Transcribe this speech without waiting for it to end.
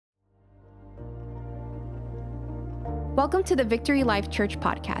Welcome to the Victory Life Church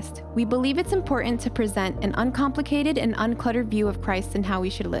podcast. We believe it's important to present an uncomplicated and uncluttered view of Christ and how we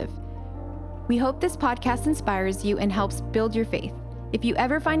should live. We hope this podcast inspires you and helps build your faith. If you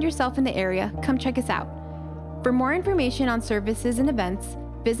ever find yourself in the area, come check us out. For more information on services and events,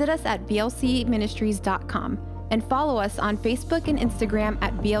 visit us at blcministries.com and follow us on Facebook and Instagram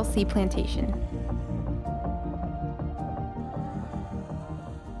at BLC Plantation.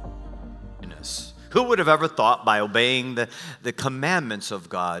 Who would have ever thought by obeying the commandments of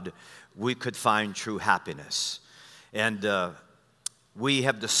God we could find true happiness? And we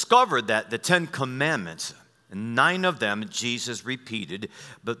have discovered that the 10 commandments, 9 of them Jesus repeated,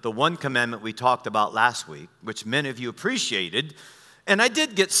 but the one commandment we talked about last week, which many of you appreciated, and I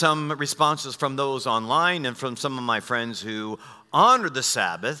did get some responses from those online and from some of my friends who honor the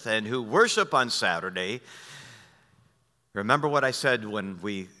Sabbath and who worship on Saturday. Remember what I said when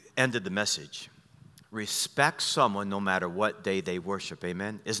we ended the message. Respect someone no matter what day they worship,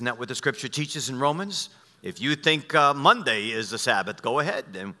 amen? Isn't that what the scripture teaches in Romans? If you think Monday is the Sabbath, go ahead,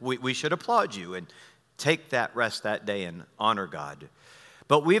 and we should applaud you and take that rest that day and honor God.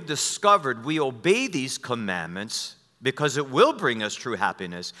 But we've discovered we obey these commandments because it will bring us true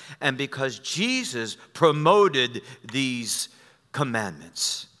happiness and because Jesus promoted these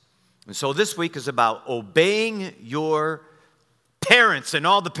commandments. And so this week is about obeying your parents, and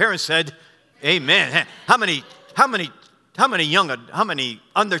all the parents said, amen. How many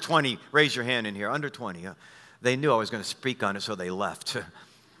under 20, raise your hand in here, under 20. They knew I was going to speak on it, so they left.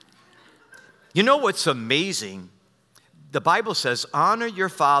 You know what's amazing? The Bible says, honor your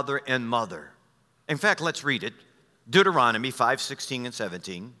father and mother. In fact, let's read it. Deuteronomy 5:16 and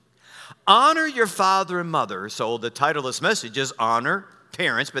 17. Honor your father and mother. So the title of this message is honor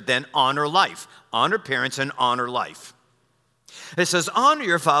parents, but then honor life. Honor parents and honor life. It says, honor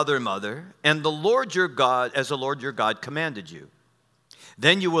your father and mother, and the Lord your God, as the Lord your God commanded you.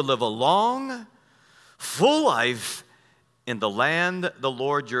 Then you will live a long, full life in the land the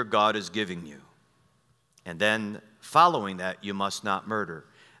Lord your God is giving you. And then, following that, you must not murder.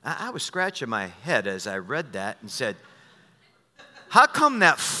 I was scratching my head as I read that and said, how come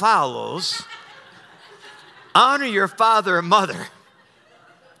that follows honor your father and mother?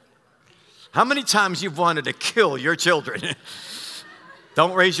 How many times you've wanted to kill your children?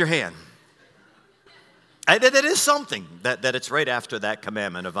 Don't raise your hand. That is something that it's right after that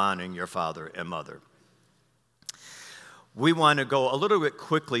commandment of honoring your father and mother. We want to go a little bit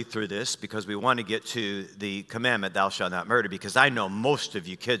quickly through this because we want to get to the commandment, thou shalt not murder, because I know most of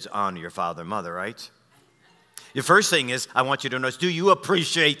you kids honor your father and mother, right? The first thing is, I want you to notice, do you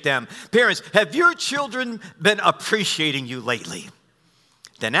appreciate them? Parents, have your children been appreciating you lately?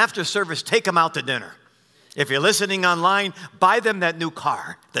 Then after service, take them out to dinner. If you're listening online, buy them that new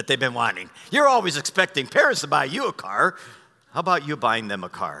car that they've been wanting. You're always expecting parents to buy you a car. How about you buying them a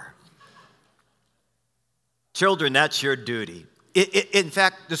car? Children, that's your duty. In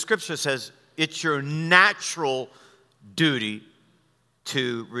fact, the scripture says it's your natural duty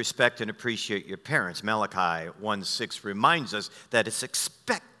to respect and appreciate your parents. Malachi 1:6 reminds us that it's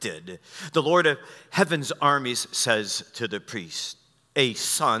expected. The Lord of heaven's armies says to the priest, a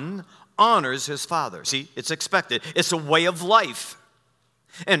son honors his father. See, it's expected. It's a way of life.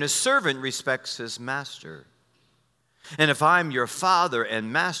 And a servant respects his master. And if I'm your father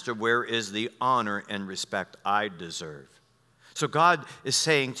and master, where is the honor and respect I deserve? So God is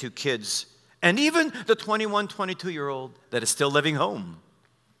saying to kids, and even the 21, 22-year-old that is still living home.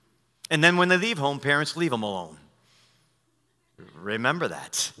 And then when they leave home, parents leave them alone. Remember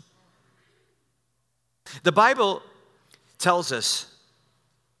that. The Bible tells us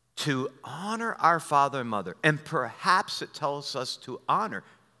to honor our father and mother. And perhaps it tells us to honor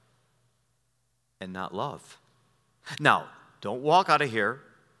and not love. Now, don't walk out of here,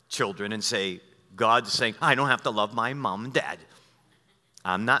 children, and say, God's saying, I don't have to love my mom and dad.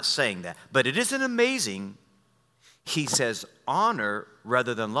 I'm not saying that. But it isn't amazing. He says honor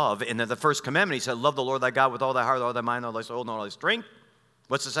rather than love. And in the first commandment, he said, love the Lord thy God with all thy heart, all thy mind, all thy soul, and all thy strength.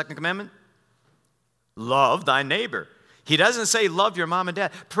 What's the second commandment? Love thy neighbor. He doesn't say love your mom and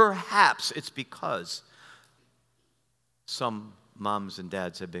dad. Perhaps it's because some moms and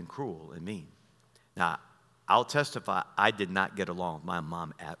dads have been cruel and mean. Now, I'll testify, I did not get along with my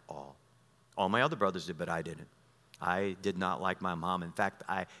mom at all. All my other brothers did, but I didn't. I did not like my mom. In fact,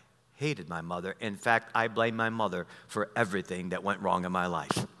 I hated my mother. In fact, I blame my mother for everything that went wrong in my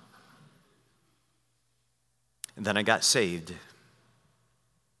life. And then I got saved.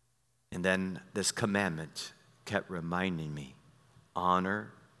 And then this commandment kept reminding me,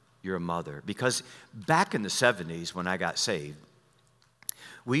 honor your mother. Because back in the 70s when I got saved,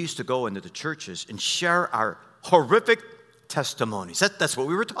 we used to go into the churches and share our horrific testimonies. That's what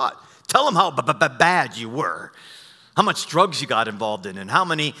we were taught. Tell them how bad you were, how much drugs you got involved in, and how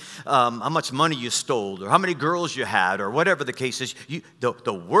much money you stole, or how many girls you had, or whatever the case is.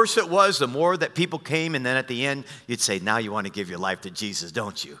 The worse it was, the more that people came, and then at the end, you'd say, now you want to give your life to Jesus,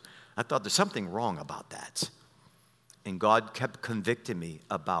 don't you? I thought there's something wrong about that. And God kept convicting me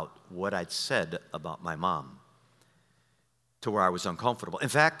about what I'd said about my mom to where I was uncomfortable. In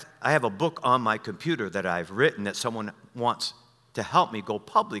fact, I have a book on my computer that I've written that someone wants to help me go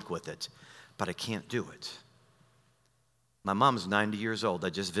public with it, but I can't do it. My mom's 90 years old.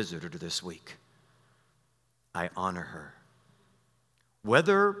 I just visited her this week. I honor her.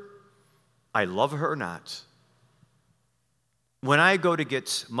 Whether I love her or not, when I go to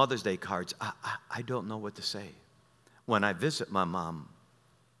get Mother's Day cards, I don't know what to say. When I visit my mom,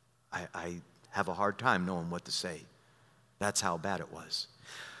 I have a hard time knowing what to say. That's how bad it was.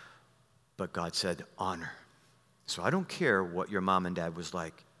 But God said, honor. So I don't care what your mom and dad was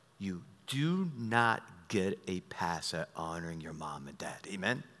like. You do not get a pass at honoring your mom and dad.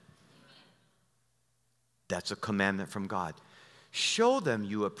 Amen? That's a commandment from God. Show them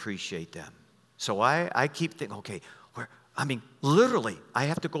you appreciate them. So I keep thinking, okay, literally, I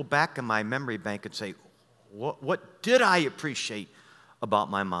have to go back in my memory bank and say, what did I appreciate about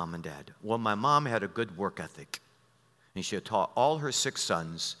my mom and dad? Well, my mom had a good work ethic. And she had taught all her 6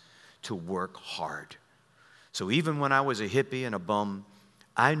 sons to work hard. So even when I was a hippie and a bum,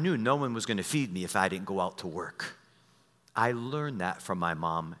 I knew no one was going to feed me if I didn't go out to work. I learned that from my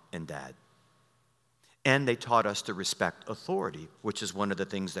mom and dad. And they taught us to respect authority, which is one of the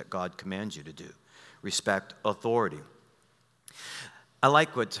things that God commands you to do. Respect authority. I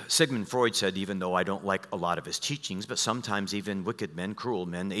like what Sigmund Freud said, even though I don't like a lot of his teachings, but sometimes even wicked men, cruel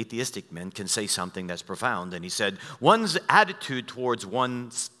men, atheistic men can say something that's profound. And he said, one's attitude towards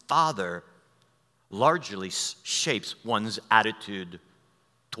one's father largely shapes one's attitude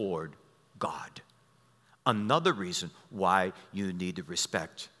toward God. Another reason why you need to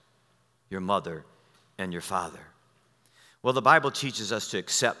respect your mother and your father. Well, the Bible teaches us to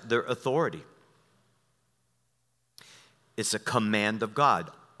accept their authority. It's a command of God.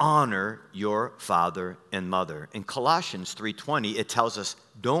 Honor your father and mother. In Colossians 3:20, it tells us,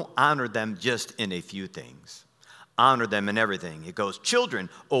 don't honor them just in a few things. Honor them in everything. It goes, children,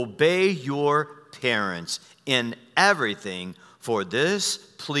 obey your parents in everything, for this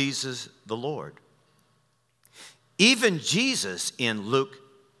pleases the Lord. Even Jesus in Luke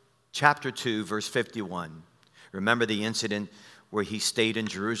chapter 2, verse 51. Remember the incident where he stayed in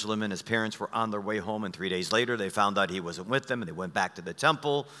Jerusalem and his parents were on their way home, and 3 days later they found out he wasn't with them, and they went back to the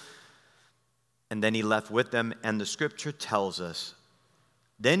temple, and then he left with them, and the scripture tells us,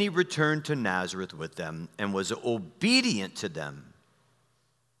 then he returned to Nazareth with them and was obedient to them.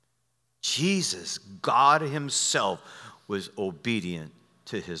 Jesus, God himself, was obedient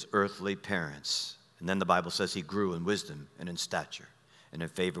to his earthly parents. And then the Bible says he grew in wisdom and in stature and in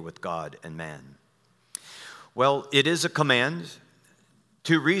favor with God and man. Well, it is a command.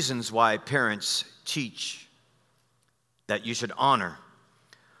 2 reasons why parents teach that you should honor.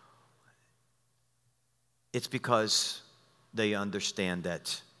 It's because they understand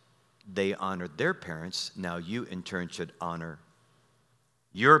that they honored their parents. Now you, in turn, should honor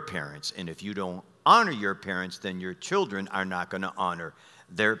your parents. And if you don't honor your parents, then your children are not going to honor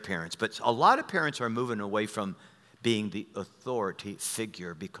their parents. But a lot of parents are moving away from being the authority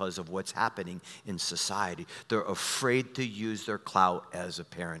figure because of what's happening in society. They're afraid to use their clout as a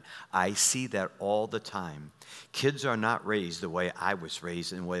parent. I see that all the time. Kids are not raised the way I was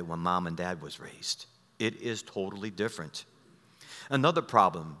raised and the way when mom and dad was raised. It is totally different. Another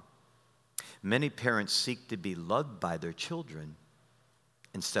problem, many parents seek to be loved by their children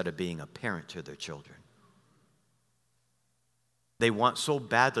instead of being a parent to their children. They want so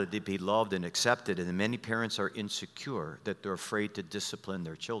badly to be loved and accepted, and many parents are insecure that they're afraid to discipline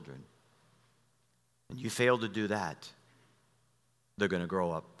their children. And you fail to do that, they're going to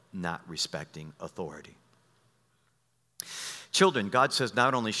grow up not respecting authority. Children, God says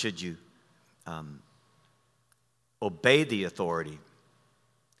not only should you obey the authority,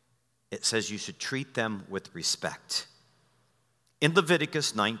 it says you should treat them with respect. In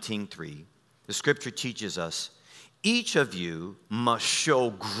Leviticus 19:3, the scripture teaches us, each of you must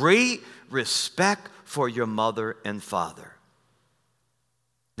show great respect for your mother and father.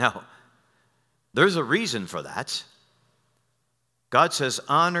 Now, there's a reason for that. God says,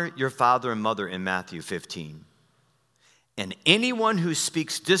 honor your father and mother in Matthew 15. And anyone who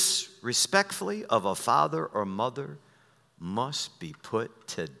speaks disrespectfully of a father or mother must be put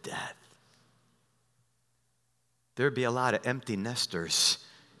to death. There'd be a lot of empty nesters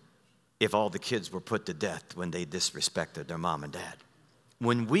if all the kids were put to death when they disrespected their mom and dad.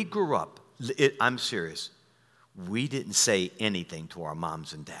 When we grew up, I'm serious, we didn't say anything to our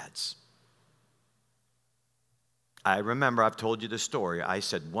moms and dads. I remember I've told you the story. I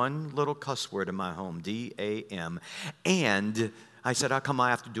said one little cuss word in my home, D-A-M, and I said, how come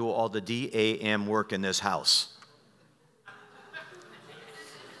I have to do all the D-A-M work in this house?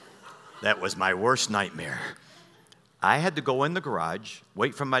 That was my worst nightmare. I had to go in the garage,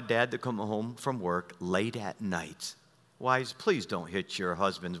 wait for my dad to come home from work late at night. Wives, please don't hit your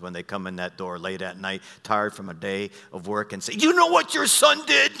husbands when they come in that door late at night, tired from a day of work, and say, do you know what your son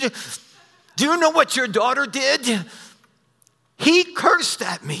did? Do you know what your daughter did? He cursed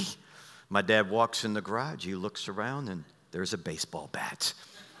at me. My dad walks in the garage, he looks around, and there's a baseball bat.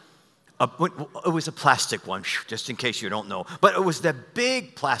 It was a plastic one, just in case you don't know. But it was the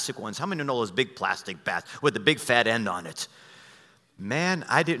big plastic ones. How many know those big plastic bats with the big fat end on it? Man,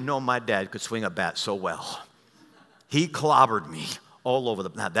 I didn't know my dad could swing a bat so well. He clobbered me all over the...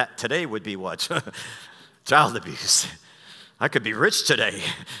 Now, that today would be what? Child abuse. I could be rich today.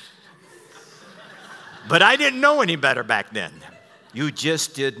 But I didn't know any better back then. You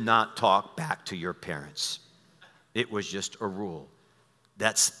just did not talk back to your parents. It was just a rule.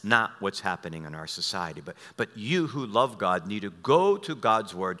 That's not what's happening in our society. But you who love God need to go to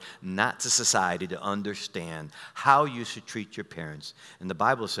God's word, not to society, to understand how you should treat your parents. And the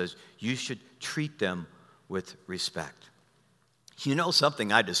Bible says you should treat them with respect. You know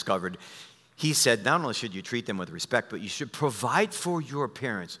something I discovered? He said not only should you treat them with respect, but you should provide for your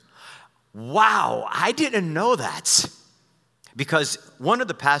parents. Wow, I didn't know that. Because one of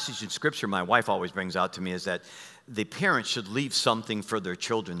the passages in Scripture my wife always brings out to me is that the parents should leave something for their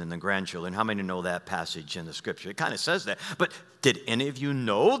children and their grandchildren. How many know that passage in the Scripture? It kind of says that. But did any of you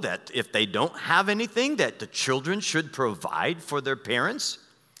know that if they don't have anything, that the children should provide for their parents?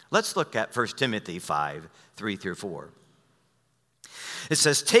 Let's look at 1 Timothy 5, 3 through 4. It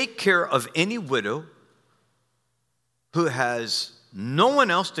says, take care of any widow who has no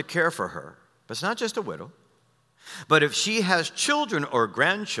one else to care for her. But it's not just a widow. But if she has children or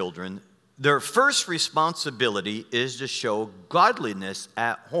grandchildren, their first responsibility is to show godliness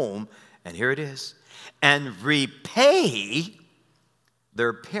at home, and here it is, and repay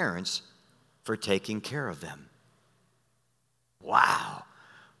their parents for taking care of them. Wow.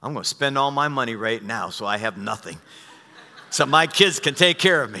 I'm going to spend all my money right now so I have nothing, so my kids can take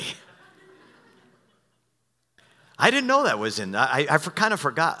care of me. I didn't know that was in, I kind of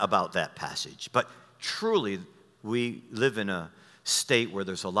forgot about that passage, but truly, we live in a state where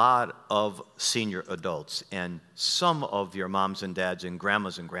there's a lot of senior adults, and some of your moms and dads and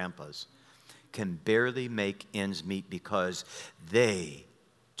grandmas and grandpas can barely make ends meet because they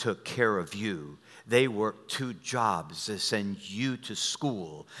took care of you. They worked 2 jobs to send you to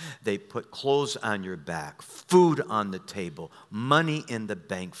school. They put clothes on your back, food on the table, money in the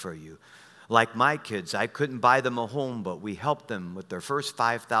bank for you. Like my kids, I couldn't buy them a home, but we helped them with their first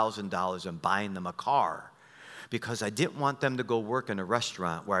 $5,000 and buying them a car, because I didn't want them to go work in a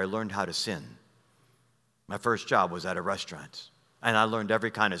restaurant where I learned how to sin. My first job was at a restaurant, and I learned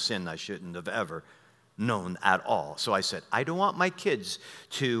every kind of sin I shouldn't have ever known at all. So I said, I don't want my kids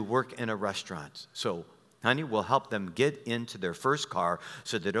to work in a restaurant. So, honey, we'll help them get into their first car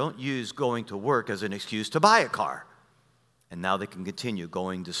so they don't use going to work as an excuse to buy a car. And now they can continue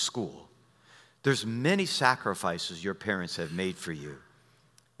going to school. There's many sacrifices your parents have made for you,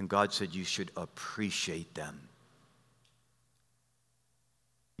 and God said you should appreciate them.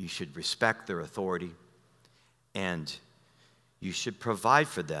 You should respect their authority, and you should provide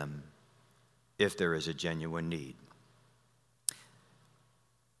for them if there is a genuine need.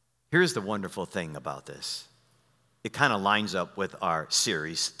 Here's the wonderful thing about this. It kind of lines up with our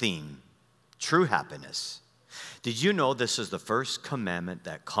series theme, true happiness. Did you know this is the first commandment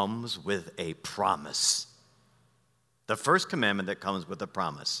that comes with a promise? The first commandment that comes with a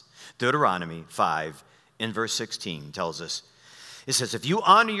promise. Deuteronomy 5 in verse 16 tells us, it says, if you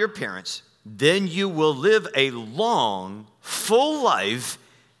honor your parents, then you will live a long, full life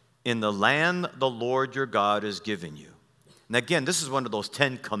in the land the Lord your God has given you. And again, this is one of those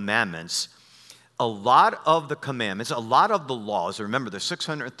 10 commandments. A lot of the commandments, a lot of the laws, remember there's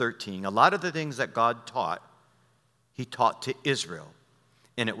 613, a lot of the things that God taught, he taught to Israel.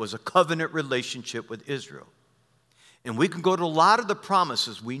 And it was a covenant relationship with Israel. And we can go to a lot of the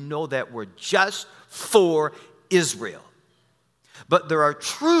promises we know that were just for Israel. But there are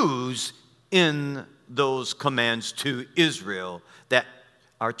truths in those commands to Israel that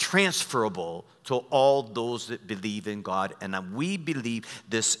are transferable to all those that believe in God. And we believe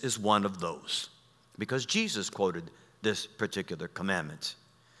this is one of those, because Jesus quoted this particular commandment.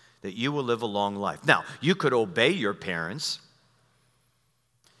 that you will live a long life. Now, you could obey your parents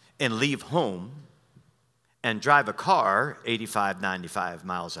and leave home and drive a car 85, 95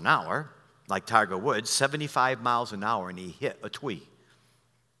 miles an hour, like Tiger Woods, 75 miles an hour, and he hit a tree.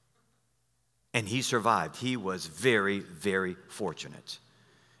 And he survived. He was very, very fortunate.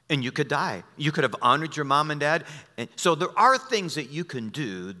 And you could die. You could have honored your mom and dad. And so there are things that you can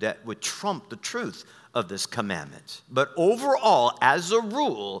do that would trump the truth of this commandment. But overall, as a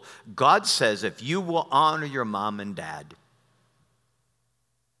rule, God says if you will honor your mom and dad,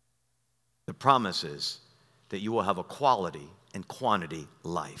 the promise is that you will have a quality and quantity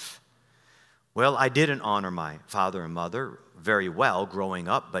life. Well, I didn't honor my father and mother very well growing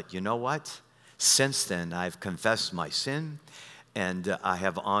up, but you know what? Since then, I've confessed my sin, and I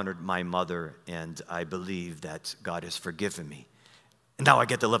have honored my mother, and I believe that God has forgiven me. And now I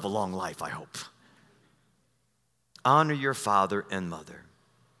get to live a long life, I hope. Honor your father and mother.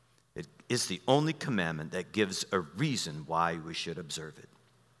 It is the only commandment that gives a reason why we should observe it.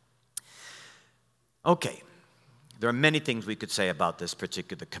 Okay, there are many things we could say about this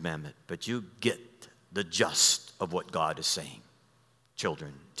particular commandment, but you get the gist of what God is saying.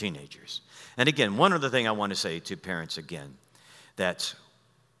 Children, teenagers. And again, one other thing I want to say to parents again, that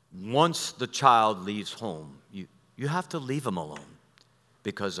once the child leaves home, you have to leave them alone,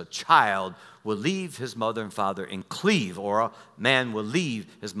 because a child will leave his mother and father and cleave, or a man will leave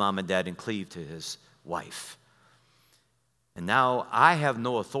his mom and dad and cleave to his wife. And now I have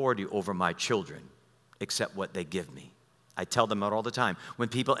no authority over my children except what they give me. I tell them that all the time. When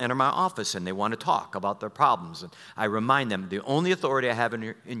people enter my office and they want to talk about their problems, and I remind them, the only authority I have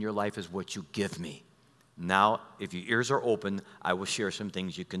in your life is what you give me. Now, if your ears are open, I will share some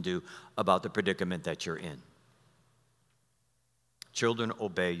things you can do about the predicament that you're in. Children,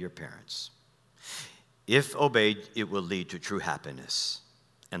 obey your parents. If obeyed, it will lead to true happiness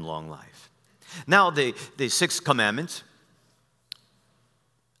and long life. Now, the sixth commandment,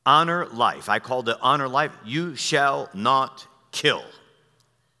 honor life. I called it honor life. You shall not kill.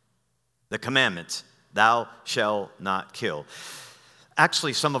 The commandment, thou shalt not kill.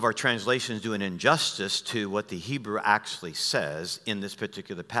 Actually, some of our translations do an injustice to what the Hebrew actually says in this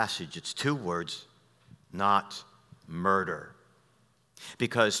particular passage. It's two words, not murder.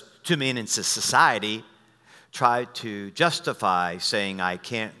 Because too many in society try to justify saying, I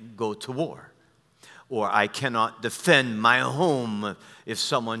can't go to war, or I cannot defend my home if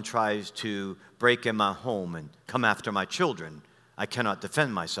someone tries to break in my home and come after my children. I cannot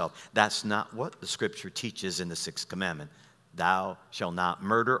defend myself. That's not what the Scripture teaches in the sixth commandment. Thou shalt not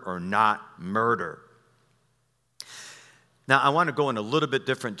murder, or not murder. Now, I want to go in a little bit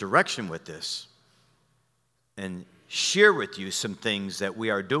different direction with this and share with you some things that we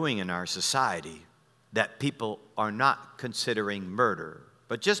are doing in our society that people are not considering murder.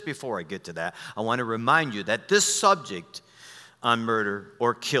 But just before I get to that, I want to remind you that this subject on murder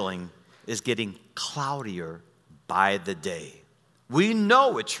or killing is getting cloudier by the day. We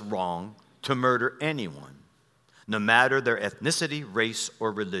know it's wrong to murder anyone, no matter their ethnicity, race,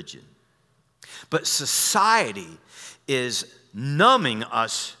 or religion. But society is numbing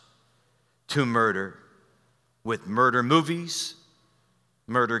us to murder with murder movies,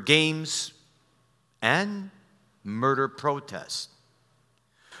 murder games, and murder protests.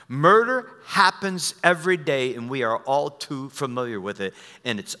 Murder happens every day, and we are all too familiar with it,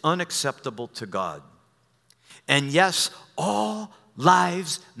 and it's unacceptable to God. And yes, all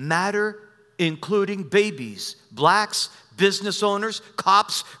lives matter, including babies, blacks, business owners,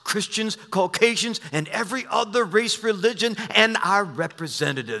 cops, Christians, Caucasians, and every other race, religion, and our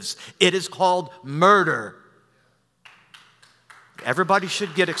representatives. It is called murder. Everybody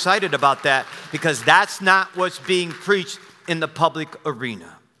should get excited about that, because that's not what's being preached in the public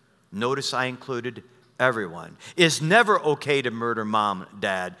arena. Notice I included everyone. It's never okay to murder mom,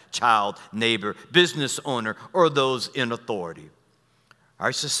 dad, child, neighbor, business owner, or those in authority.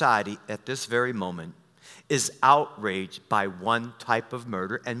 Our society at this very moment is outraged by one type of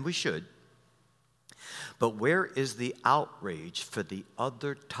murder, and we should. But where is the outrage for the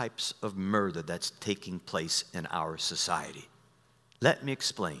other types of murder that's taking place in our society? Let me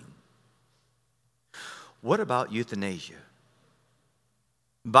explain. What about euthanasia?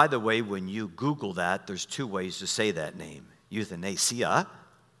 By the way, when you Google that, there's two ways to say that name. Euthanasia,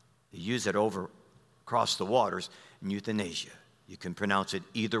 you use it over across the waters, and euthanasia. You can pronounce it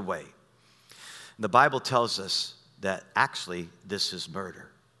either way. The Bible tells us that actually this is murder.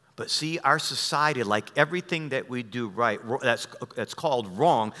 But see, our society, like everything that we do right, that's called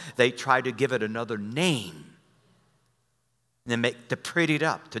wrong, they try to give it another name. And to pretty it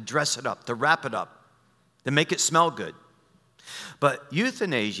up, to dress it up, to wrap it up, to make it smell good. But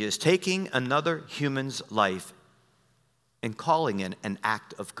euthanasia is taking another human's life and calling it an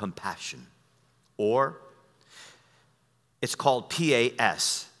act of compassion. Or it's called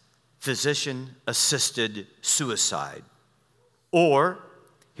PAS, physician-assisted suicide. Or,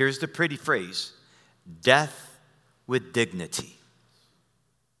 here's the pretty phrase, death with dignity.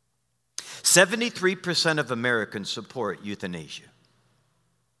 73% of Americans support euthanasia.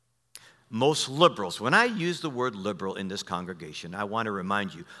 Most liberals, when I use the word liberal in this congregation, I want to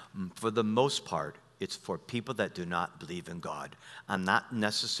remind you, for the most part, it's for people that do not believe in God. I'm not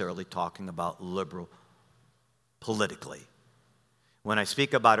necessarily talking about liberal politically. When I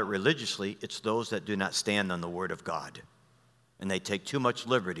speak about it religiously, it's those that do not stand on the Word of God. And they take too much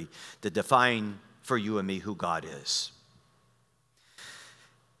liberty to define for you and me who God is.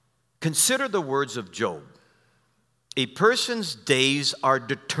 Consider the words of Job. A person's days are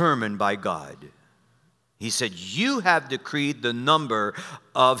determined by God. He said, you have decreed the number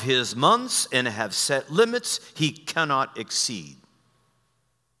of his months and have set limits he cannot exceed.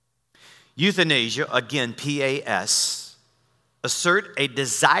 Euthanasia, again, PAS, assert a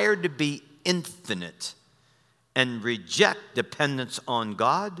desire to be infinite and reject dependence on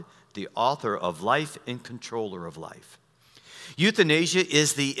God, the author of life and controller of life. Euthanasia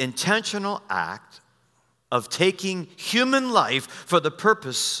is the intentional act of taking human life for the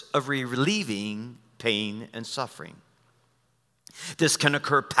purpose of relieving pain and suffering. This can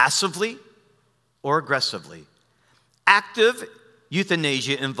occur passively or aggressively. Active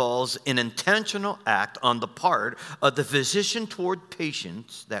euthanasia involves an intentional act on the part of the physician toward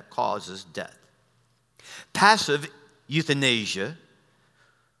patients that causes death. Passive euthanasia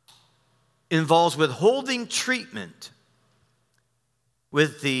involves withholding treatment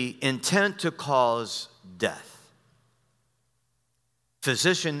with the intent to cause death.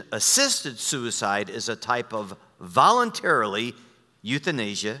 Physician-assisted suicide is a type of voluntarily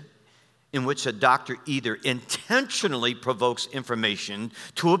euthanasia in which a doctor either intentionally provokes information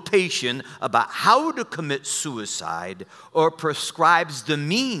to a patient about how to commit suicide or prescribes the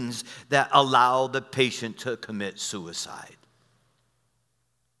means that allow the patient to commit suicide.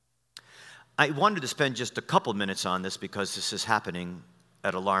 I wanted to spend just a couple minutes on this because this is happening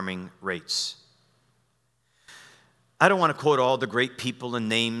at alarming rates. I don't want to quote all the great people and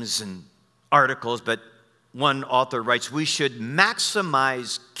names and articles, but one author writes, we should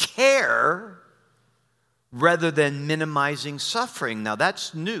maximize care rather than minimizing suffering. Now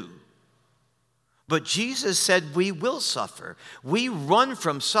that's new. But Jesus said we will suffer. We run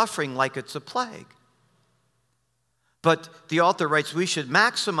from suffering like it's a plague. But the author writes we should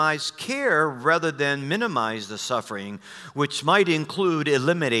maximize care rather than minimize the suffering, which might include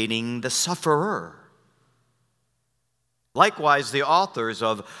eliminating the sufferer. Likewise, the authors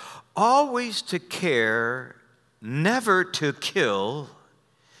of Always to Care, Never to Kill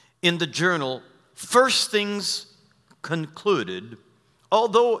in the journal First Things Concluded,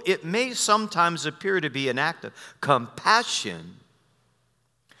 although it may sometimes appear to be an act of compassion,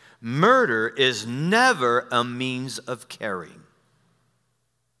 murder is never a means of caring.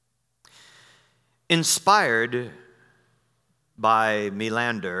 Inspired by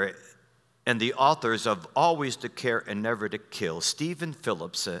Melander and the authors of Always to Care and Never to Kill, Stephen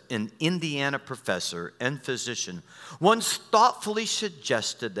Phillips, an Indiana professor and physician, once thoughtfully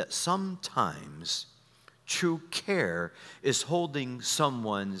suggested that sometimes true care is holding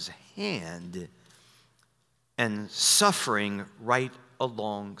someone's hand and suffering right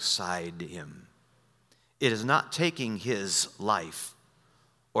alongside him. It is not taking his life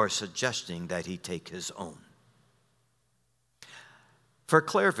or suggesting that he take his own. For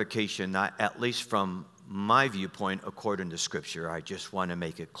clarification, at least from my viewpoint according to Scripture, I just want to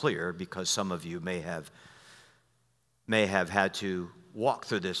make it clear because some of you may have had to walk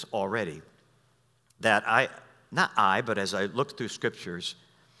through this already, that but as I look through Scriptures,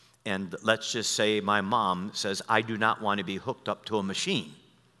 and let's just say my mom says, I do not want to be hooked up to a machine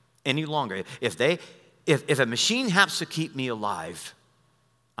any longer. If a machine has to keep me alive,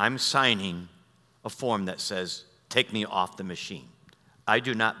 I'm signing a form that says, take me off the machine. I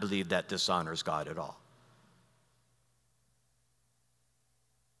do not believe that dishonors God at all.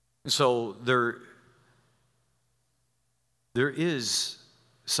 So there is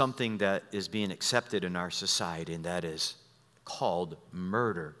something that is being accepted in our society, and that is called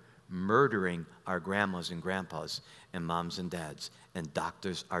murder. Murdering our grandmas and grandpas and moms and dads. And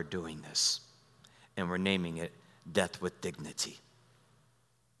doctors are doing this. And we're naming it death with dignity.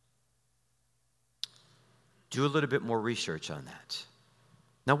 Do a little bit more research on that.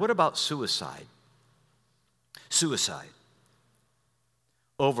 Now, what about suicide? Suicide.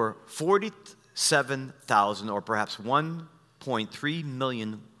 Over 47,000, or perhaps 1 6.3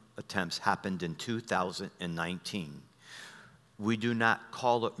 million attempts happened in 2019. We do not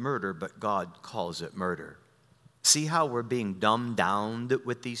call it murder, but God calls it murder. See how we're being dumbed down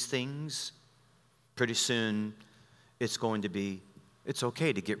with these things? Pretty soon, it's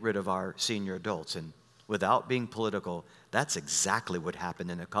okay to get rid of our senior adults. And without being political, that's exactly what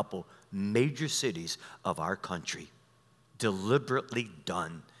happened in a couple major cities of our country. Deliberately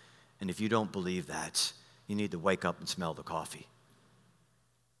done. And if you don't believe that, you need to wake up and smell the coffee.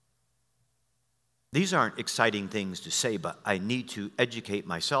 These aren't exciting things to say, but I need to educate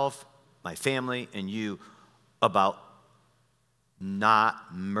myself, my family, and you about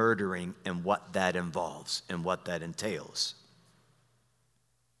not murdering and what that involves and what that entails.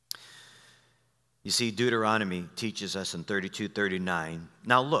 You see, Deuteronomy teaches us in 32:39,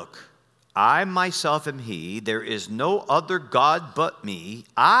 now look, I myself am he, there is no other God but me.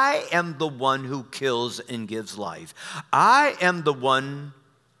 I am the one who kills and gives life. I am the one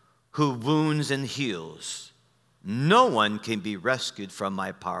who wounds and heals. No one can be rescued from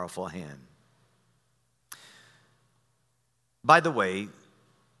my powerful hand. By the way,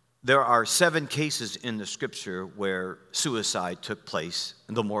 there are 7 cases in the scripture where suicide took place.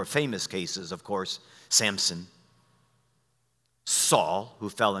 And the more famous cases, of course, Samson, Saul, who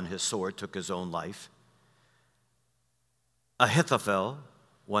fell on his sword, took his own life. Ahithophel,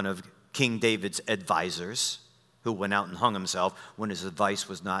 one of King David's advisors, who went out and hung himself when his advice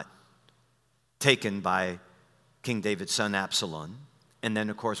was not taken by King David's son Absalom. And then,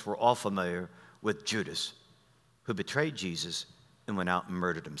 of course, we're all familiar with Judas, who betrayed Jesus and went out and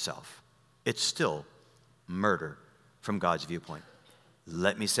murdered himself. It's still murder from God's viewpoint.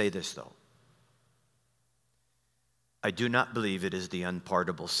 Let me say this, though. I do not believe it is the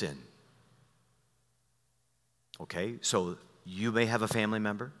unpardonable sin. Okay, so you may have a family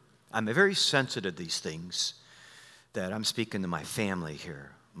member. I'm very sensitive to these things, that I'm speaking to my family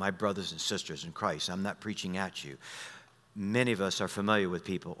here, my brothers and sisters in Christ. I'm not preaching at you. Many of us are familiar with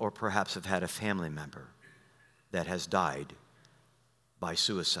people, or perhaps have had a family member that has died by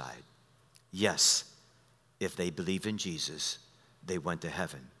suicide. Yes, if they believe in Jesus, they went to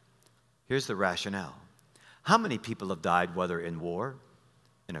heaven. Here's the rationale. How many people have died, whether in war,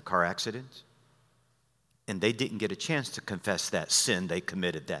 in a car accident, and they didn't get a chance to confess that sin they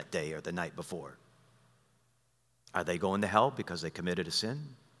committed that day or the night before? Are they going to hell because they committed a sin?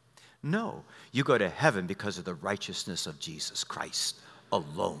 No. You go to heaven because of the righteousness of Jesus Christ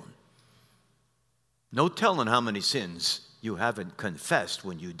alone. No telling how many sins you haven't confessed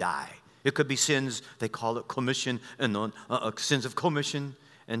when you die. It could be sins, they call it commission, and sins of commission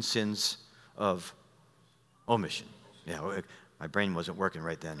and sins of omission. Yeah, my brain wasn't working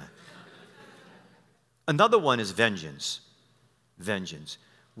right then. Another one is vengeance. Vengeance.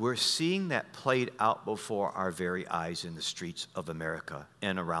 We're seeing that played out before our very eyes in the streets of America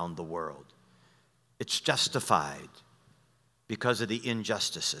and around the world. It's justified because of the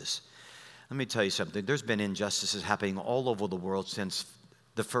injustices. Let me tell you something. There's been injustices happening all over the world since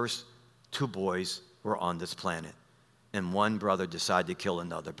the first 2 boys were on this planet, and one brother decided to kill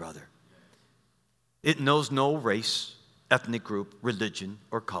another brother. It knows no race, ethnic group, religion,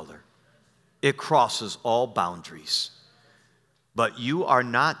 or color. It crosses all boundaries. But you are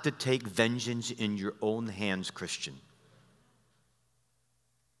not to take vengeance in your own hands, Christian.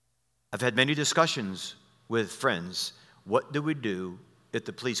 I've had many discussions with friends. What do we do if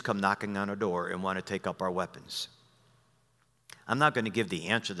the police come knocking on our door and want to take up our weapons? I'm not going to give the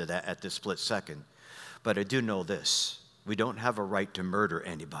answer to that at this split second, but I do know this. We don't have a right to murder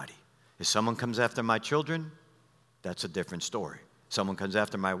anybody. If someone comes after my children, that's a different story. Someone comes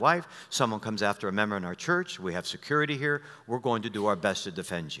after my wife, someone comes after a member in our church, we have security here, we're going to do our best to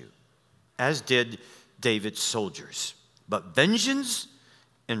defend you, as did David's soldiers. But vengeance,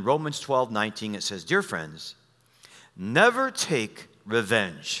 in Romans 12:19, it says, dear friends, never take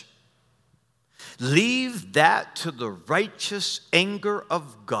revenge. Leave that to the righteous anger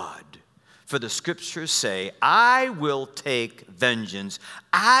of God. For the scriptures say, I will take vengeance.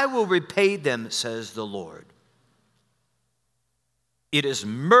 I will repay them, says the Lord. It is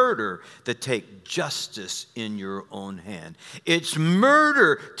murder to take justice in your own hand. It's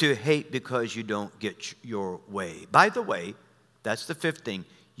murder to hate because you don't get your way. By the way, that's the 5th thing.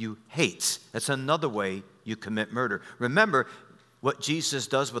 You hate. That's another way you commit murder. Remember, what Jesus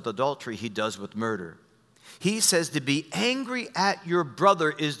does with adultery, he does with murder. He says to be angry at your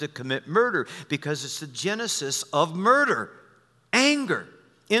brother is to commit murder because it's the genesis of murder, anger.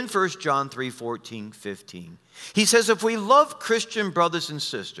 In 1 John 3:14, 15. He says if we love Christian brothers and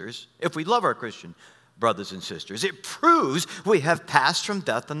sisters, if we love our Christian brothers and sisters, it proves we have passed from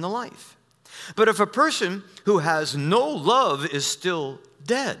death unto life. But if a person who has no love is still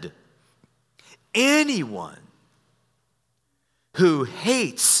dead, anyone who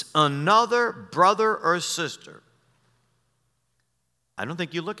hates another brother or sister, I don't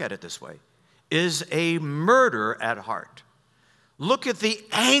think you look at it this way, is a murderer at heart. Look at the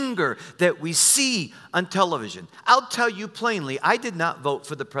anger that we see on television. I'll tell you plainly, I did not vote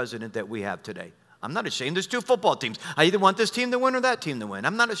for the president that we have today. I'm not ashamed. There's 2 football teams. I either want this team to win or that team to win.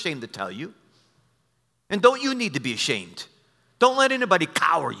 I'm not ashamed to tell you. And don't you need to be ashamed. Don't let anybody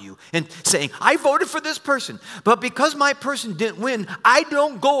cower you and saying, I voted for this person, but because my person didn't win, I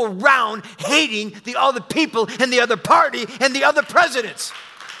don't go around hating the other people and the other party and the other presidents.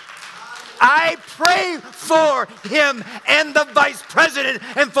 I pray for him and the vice president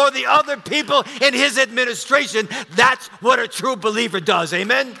and for the other people in his administration. That's what a true believer does.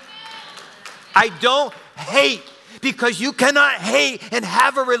 Amen? I don't hate, because you cannot hate and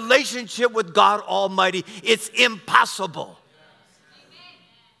have a relationship with God Almighty. It's impossible.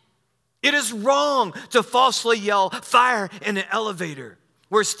 It is wrong to falsely yell fire in an elevator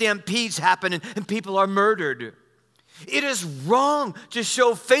where stampedes happen and people are murdered. It is wrong to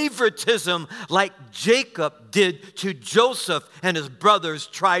show favoritism like Jacob did to Joseph and his brothers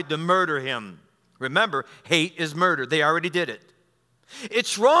tried to murder him. Remember, hate is murder. They already did it.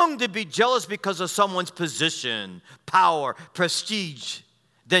 It's wrong to be jealous because of someone's position, power, prestige,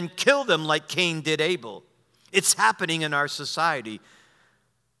 then kill them like Cain did Abel. It's happening in our society.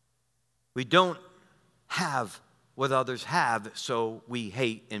 We don't have what others have, so we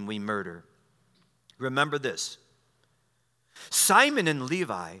hate and we murder. Remember this. Simon and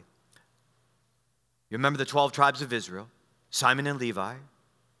Levi, you remember the 12 tribes of Israel? Simon and Levi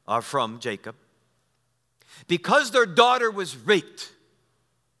are from Jacob. Because their daughter was raped,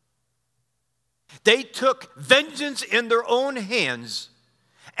 they took vengeance in their own hands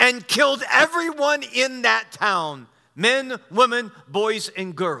and killed everyone in that town, men, women, boys,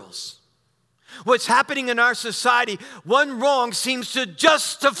 and girls. What's happening in our society, one wrong seems to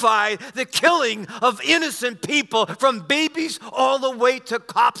justify the killing of innocent people, from babies all the way to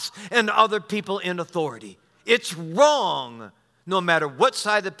cops and other people in authority. It's wrong, no matter what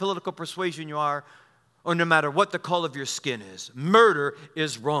side of the political persuasion you are, or no matter what the color of your skin is. Murder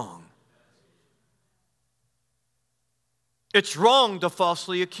is wrong. It's wrong to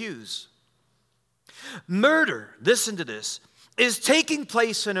falsely accuse. Murder, listen to this, is taking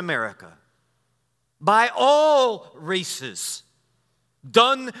place in America by all races,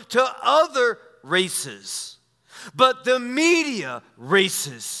 done to other races. But the media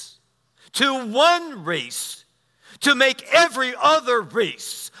races to one race to make every other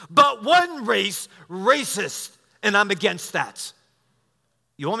race but one race racist. And I'm against that.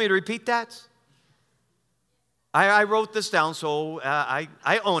 You want me to repeat that? I wrote this down, so I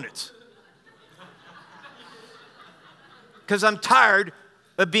own it. Because I'm tired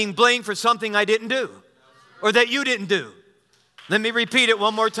of being blamed for something I didn't do or that you didn't do. Let me repeat it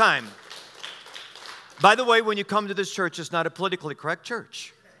one more time. By the way, when you come to this church, it's not a politically correct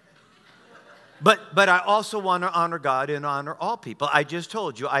church. But I also want to honor God and honor all people. I just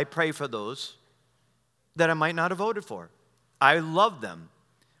told you, I pray for those that I might not have voted for. I love them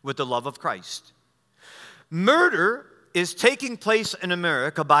with the love of Christ. Murder is taking place in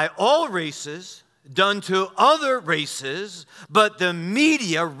America by all races, done to other races, but the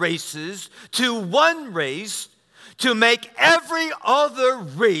media races to one race to make every other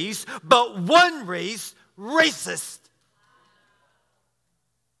race but one race racist,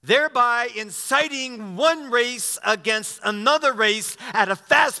 thereby inciting one race against another race at a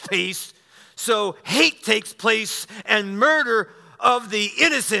fast pace, so hate takes place and murder of the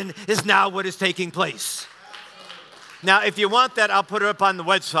innocent is now what is taking place. Now, if you want that, I'll put it up on the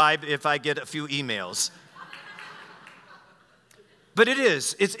website if I get a few emails. But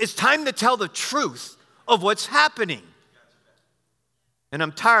it's time to tell the truth of what's happening. And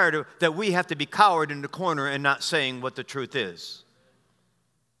I'm tired that we have to be cowered in the corner and not saying what the truth is.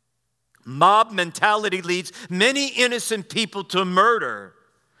 Mob mentality leads many innocent people to murder.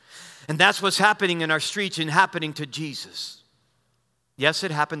 And that's what's happening in our streets and happening to Jesus. Yes,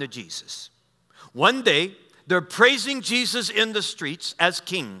 it happened to Jesus. One day, they're praising Jesus in the streets as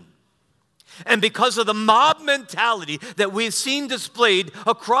king. And because of the mob mentality that we've seen displayed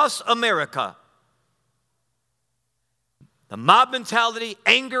across America, the mob mentality,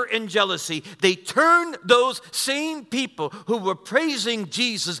 anger, and jealousy, they turned those same people who were praising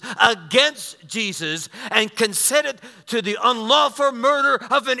Jesus against Jesus and consented to the unlawful murder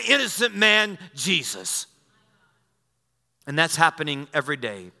of an innocent man, Jesus. And that's happening every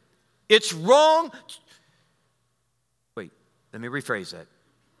day. It's wrong. Wait, let me rephrase that.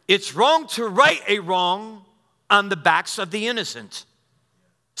 It's wrong to right a wrong on the backs of the innocent,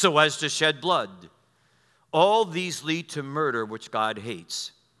 so as to shed blood. All these lead to murder, which God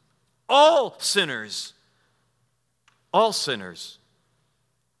hates. All sinners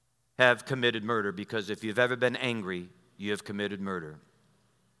have committed murder, because if you've ever been angry, you have committed murder.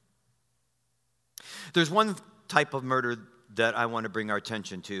 There's one type of murder that I want to bring our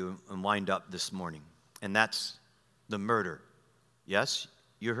attention to and wind up this morning, and that's the murder. Yes,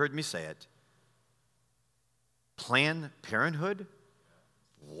 you heard me say it. Planned Parenthood?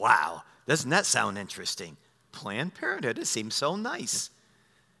 Wow, doesn't that sound interesting? Planned Parenthood, it seems so nice.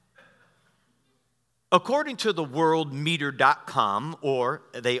 According to the worldmeter.com, or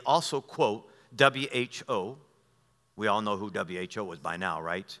they also quote WHO, we all know who WHO is by now,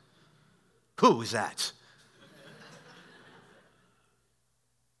 right? Who is that?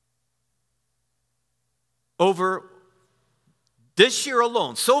 Over this year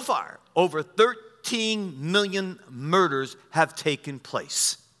alone, so far, over 13 million murders have taken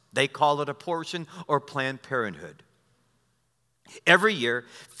place. They call it abortion or Planned Parenthood. Every year,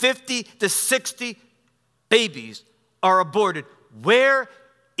 50 to 60 babies are aborted. Where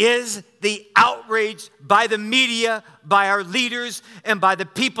is the outrage by the media, by our leaders, and by the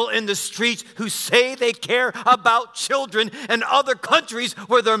people in the streets who say they care about children in other countries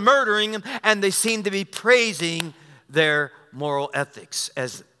where they're murdering them, and they seem to be praising their moral ethics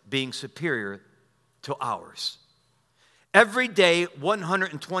as being superior to ours? Every day,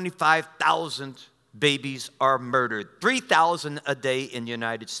 125,000 babies are murdered, 3,000 a day in the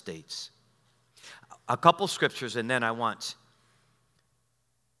United States. A couple scriptures, and then I want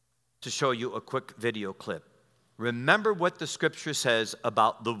to show you a quick video clip. Remember what the scripture says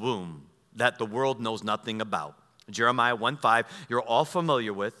about the womb that the world knows nothing about. Jeremiah 1:5, you're all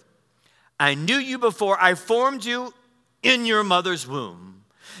familiar with. I knew you before I formed you in your mother's womb.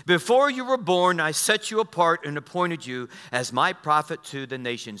 Before you were born, I set you apart and appointed you as my prophet to the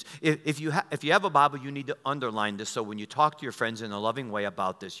nations. If you have a Bible, you need to underline this, so when you talk to your friends in a loving way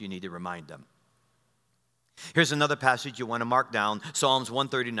about this, you need to remind them. Here's another passage you want to mark down, Psalms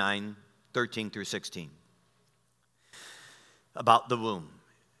 139, 13 through 16, about the womb.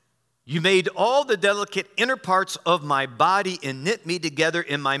 You made all the delicate inner parts of my body and knit me together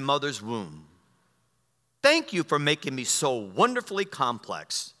in my mother's womb. Thank you for making me so wonderfully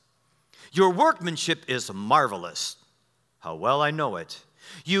complex. Your workmanship is marvelous. How well I know it.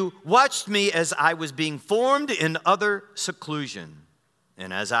 You watched me as I was being formed in utter seclusion,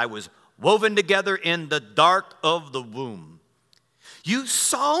 and as I was woven together in the dark of the womb. You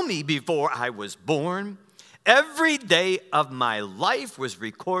saw me before I was born. Every day of my life was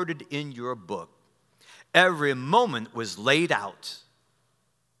recorded in your book. Every moment was laid out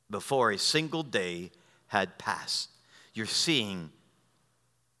before a single day had passed. You're seeing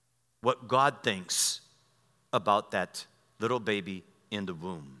what God thinks about that little baby in the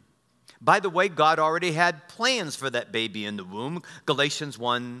womb. By the way, God already had plans for that baby in the womb. Galatians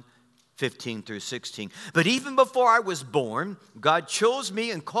 1:15 through 16. But even before I was born, God chose me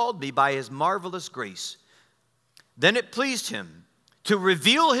and called me by his marvelous grace. Then it pleased him to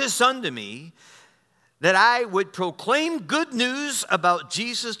reveal his son to me, that I would proclaim good news about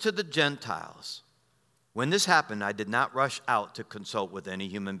Jesus to the Gentiles. When this happened, I did not rush out to consult with any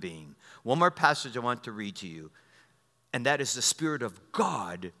human being. One more passage I want to read to you, and that is the Spirit of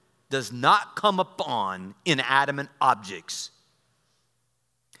God does not come upon inanimate objects,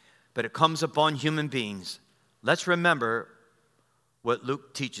 but it comes upon human beings. Let's remember what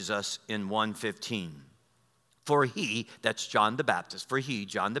Luke teaches us in 1:15. For he, that's John the Baptist,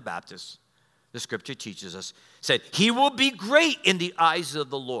 John the Baptist, the scripture teaches us, said, he will be great in the eyes of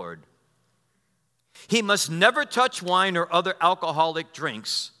the Lord. He must never touch wine or other alcoholic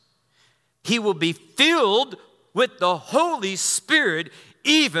drinks. He will be filled with the Holy Spirit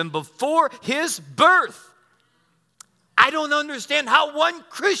even before his birth. I don't understand how one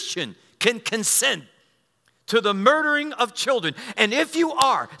Christian can consent to the murdering of children. And if you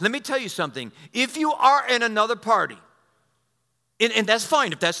are, let me tell you something, if you are in another party, and that's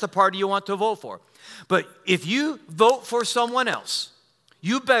fine if that's the party you want to vote for, but if you vote for someone else,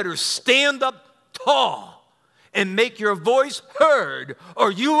 you better stand up tall and make your voice heard,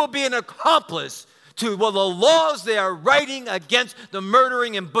 or you will be an accomplice to the laws they are writing against the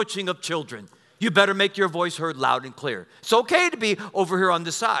murdering and butchering of children. You better make your voice heard loud and clear. It's okay to be over here on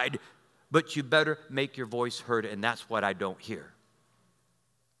the side, but you better make your voice heard, and that's what I don't hear.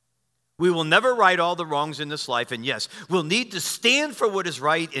 We will never right all the wrongs in this life, and yes, we'll need to stand for what is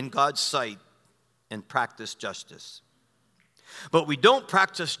right in God's sight and practice justice. But we don't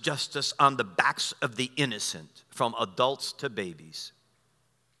practice justice on the backs of the innocent, from adults to babies.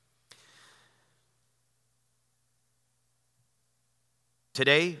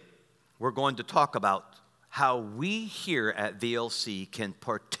 Today, we're going to talk about how we here at VLC can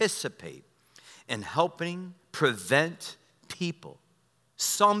participate in helping prevent people,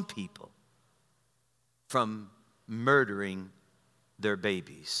 some people, from murdering their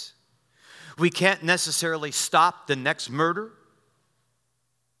babies. We can't necessarily stop the next murder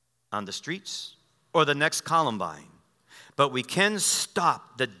on the streets or the next Columbine, but we can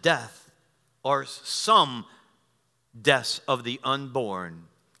stop the death or some deaths of the unborn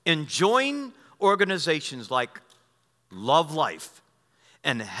and join organizations like Love Life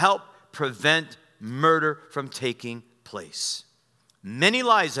and help prevent murder from taking place. Many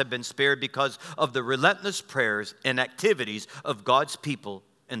lives have been spared because of the relentless prayers and activities of God's people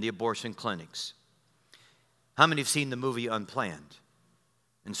in the abortion clinics. How many have seen the movie Unplanned?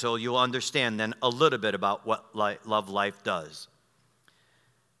 And so you'll understand then a little bit about what Love Life does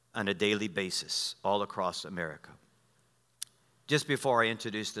on a daily basis all across America. Just before I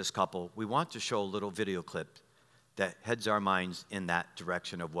introduce this couple, we want to show a little video clip that heads our minds in that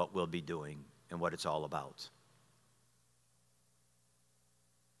direction of what we'll be doing and what it's all about.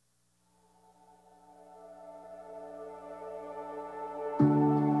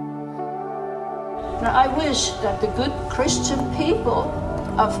 Now, I wish that the good Christian people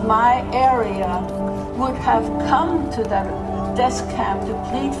of my area would have come to that death camp to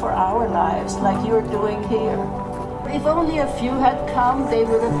plead for our lives like you're doing here. If only a few had come, they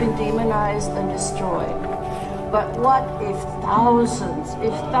would have been demonized and destroyed. But what if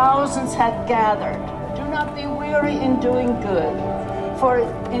thousands had gathered? Do not be weary in doing good, for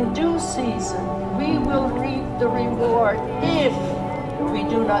in due season we will reap the reward if we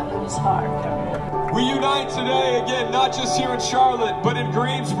do not lose heart. We unite today again, not just here in Charlotte, but in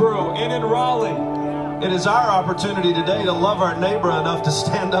Greensboro and in Raleigh. It is our opportunity today to love our neighbor enough to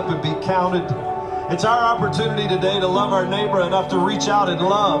stand up and be counted. It's our opportunity today to love our neighbor enough to reach out and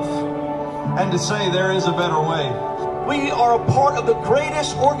love and to say there is a better way. We are a part of the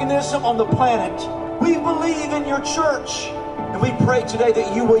greatest organism on the planet. We believe in your church, and we pray today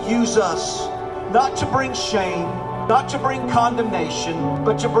that you will use us, not to bring shame, not to bring condemnation,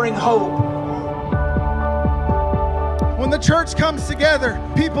 but to bring hope. When the church comes together,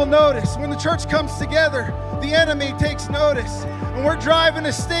 people notice. When the church comes together, the enemy takes notice. And we're driving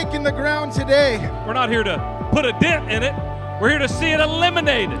a stake in the ground today. We're not here to put a dent in it. We're here to see it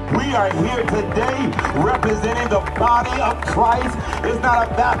eliminated. We are here today representing the body of Christ. It's not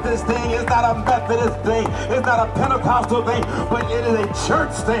a Baptist thing. It's not a Methodist thing. It's not a Pentecostal thing, but it is a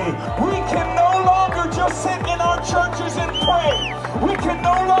church thing. We can no longer just sit in our churches and pray. We can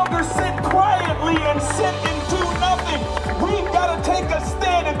no longer sit quietly and sit and do nothing. We've got to take a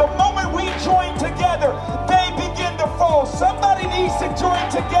stand, and the moment we join together, they begin to fall. Somebody needs to join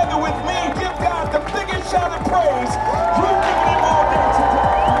together with me. Give God the biggest shout of praise. You've given him all day today.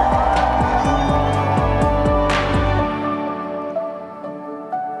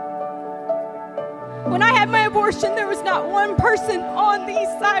 When I had my abortion, there was not one person on these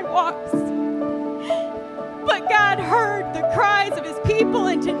sidewalks. But God heard the cries of his people,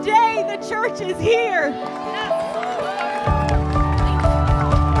 and today the church is here.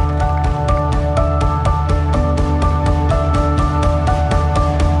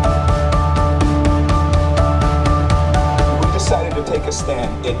 We decided to take a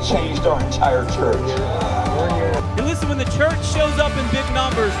stand. It changed our entire church. And listen, when the church shows up in big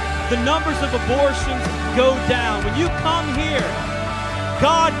numbers, the numbers of abortions go down. When you come here,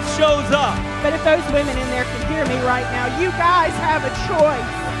 God shows up. But if those women in there can hear me right now, you guys have a choice.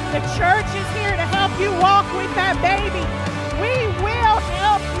 The church is here to help you walk with that baby. We will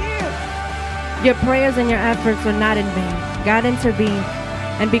help you. Your prayers and your efforts were not in vain. God intervened.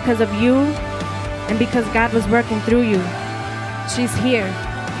 And because of you, and because God was working through you, she's here.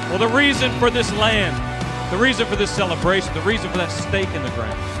 Well, the reason for this land, the reason for this celebration, the reason for that stake in the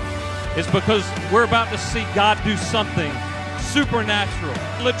ground is because we're about to see God do something supernatural.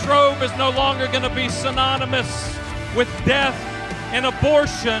 Latrobe is no longer going to be synonymous with death and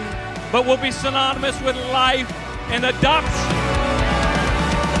abortion, but will be synonymous with life and adoption.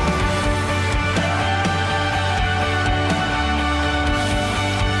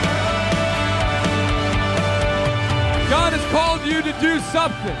 God has called you to do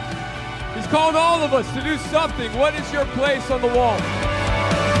something. He's called all of us to do something. What is your place on the wall?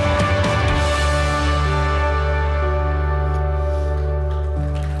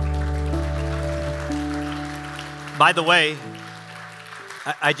 By the way,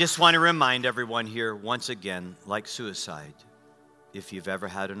 I just want to remind everyone here once again, like suicide, if you've ever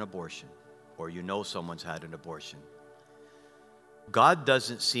had an abortion or you know someone's had an abortion, God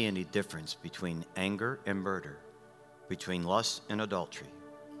doesn't see any difference between anger and murder. between lust and adultery,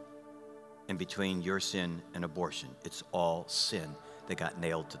 and between your sin and abortion. It's all sin that got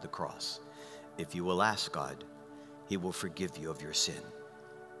nailed to the cross. If you will ask God, He will forgive you of your sin.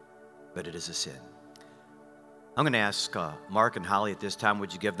 But it is a sin. I'm going to ask Mark and Holly at this time,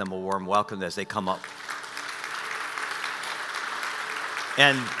 would you give them a warm welcome as they come up?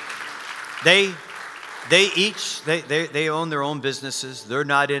 And they own their own businesses. They're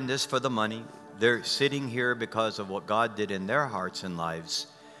not in this for the money. They're sitting here because of what God did in their hearts and lives.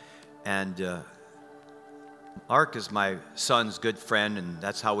 And Mark is my son's good friend, and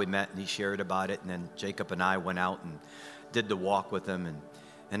that's how we met, and he shared about it. And then Jacob and I went out and did the walk with him.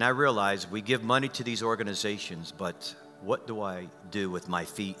 And I realized we give money to these organizations, but what do I do with my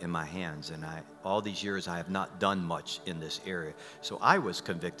feet and my hands? And all these years I have not done much in this area. So I was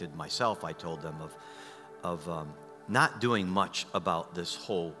convicted myself, I told them, of not doing much about this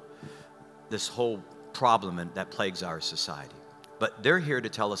whole problem that plagues our society. But they're here to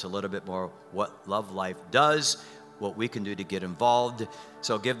tell us a little bit more what Love Life does, what we can do to get involved.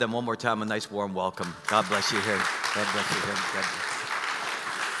 So give them one more time a nice warm welcome. God bless you here. God bless you here. God bless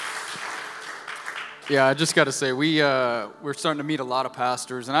you. Yeah, I just got to say, we're starting to meet a lot of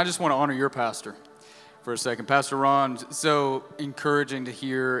pastors, and I just want to honor your pastor for a second. Pastor Ron, so encouraging to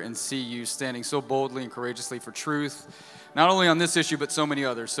hear and see you standing so boldly and courageously for truth, not only on this issue, but so many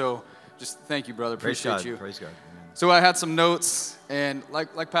others. So just thank you, brother. Appreciate you. Praise God. Amen. So I had some notes, and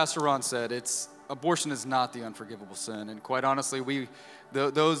like Pastor Ron said, abortion is not the unforgivable sin. And quite honestly,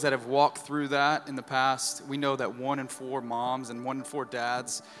 those that have walked through that in the past, we know that 1 in 4 moms and 1 in 4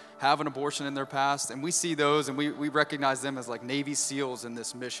 dads have an abortion in their past, and we see those, and we recognize them as like Navy SEALs in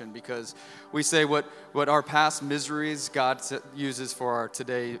this mission, because we say what our past miseries God uses for our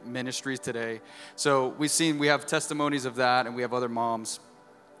today ministries today. So we have testimonies of that, and we have other moms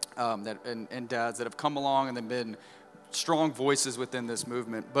and dads that have come along and they've been strong voices within this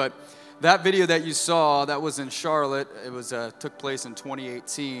movement. But that video that you saw, that was in Charlotte. It was took place in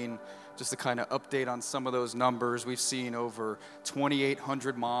 2018. Just to kind of update on some of those numbers, we've seen over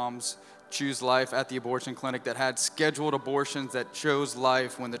 2,800 moms choose life at the abortion clinic that had scheduled abortions, that chose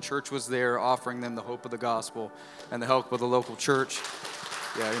life when the church was there offering them the hope of the gospel and the help of the local church.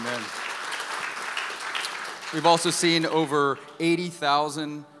 Yeah, amen. We've also seen over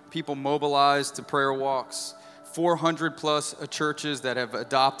 80,000 people mobilized to prayer walks, 400 plus churches that have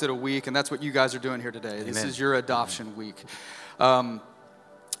adopted a week, and that's what you guys are doing here today. Amen. This is your adoption week.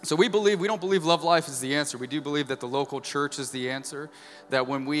 So we don't believe Love Life is the answer. We do believe that the local church is the answer. That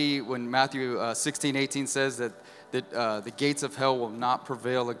when Matthew 16:18 says that the gates of hell will not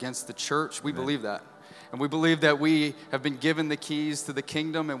prevail against the church, we believe that. And we believe that we have been given the keys to the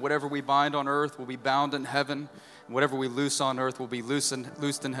kingdom, and whatever we bind on earth will be bound in heaven. And whatever we loose on earth will be loosed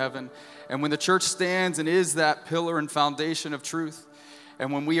in heaven. And when the church stands and is that pillar and foundation of truth,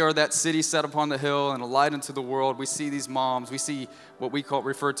 and when we are that city set upon the hill and a light into the world, we see these moms. We see what we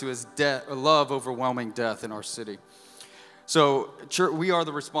refer to as love overwhelming death in our city. So it's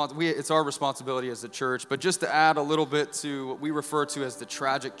our responsibility as the church. But just to add a little bit to what we refer to as the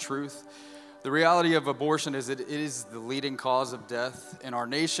tragic truth, the reality of abortion is it is the leading cause of death in our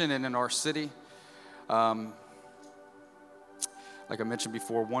nation and in our city. Like I mentioned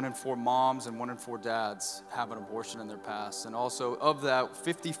before, 1 in 4 moms and 1 in 4 dads have an abortion in their past. And also of that,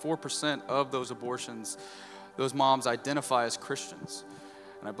 54% of those abortions, those moms identify as Christians.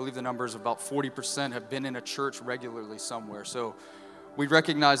 And I believe the number is about 40% have been in a church regularly somewhere. So we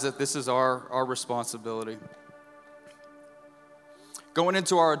recognize that this is our responsibility. Going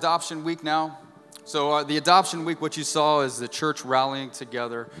into our adoption week now. So the adoption week, what you saw is the church rallying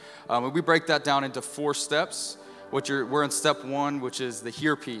together. We break that down into 4 steps. We're in step 1, which is the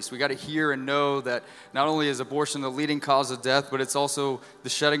hear piece. We got to hear and know that not only is abortion the leading cause of death, but it's also the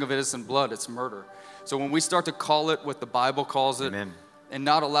shedding of innocent blood. It's murder. So when we start to call it what the Bible calls it, Amen. And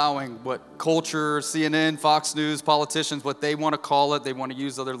not allowing what culture, CNN, Fox News, politicians, what they want to call it, they want to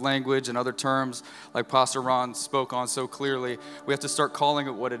use other language and other terms like Pastor Ron spoke on so clearly. We have to start calling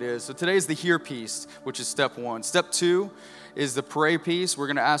it what it is. So today's the hear piece, which is step 1. Step 2 is the pray piece. We're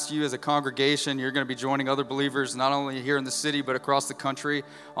going to ask you as a congregation, you're going to be joining other believers, not only here in the city, but across the country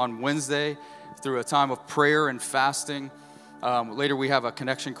on Wednesday through a time of prayer and fasting. Later we have a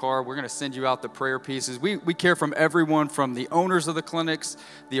connection card. We're going to send you out the prayer pieces. We care from everyone from the owners of the clinics,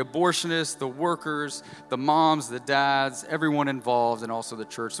 the abortionists, the workers, the moms, the dads, everyone involved, and also the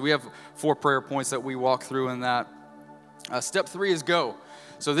church. So we have 4 prayer points that we walk through in that. Step 3 is go.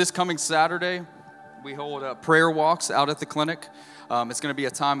 So this coming Saturday, we hold prayer walks out at the clinic. It's going to be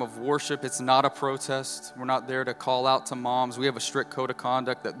a time of worship. It's not a protest. We're not there to call out to moms. We have a strict code of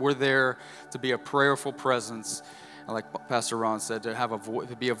conduct that we're there to be a prayerful presence. like Pastor Ron said, to have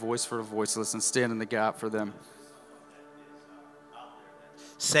to be a voice for the voiceless and stand in the gap for them.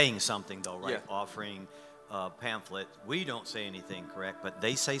 Saying something though, right? Yeah. Offering a pamphlet. We don't say anything, correct? But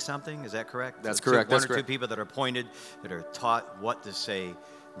they say something. Is that correct? That's correct. One That's or two correct. people that are appointed, that are taught what to say,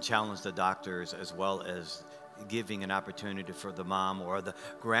 and challenge the doctors, as well as giving an opportunity for the mom or the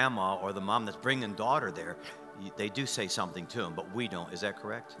grandma or the mom that's bringing daughter there. They do say something to them, but we don't. Is that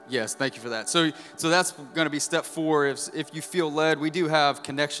correct? Yes, thank you for that. So that's going to be step 4. If you feel led, we do have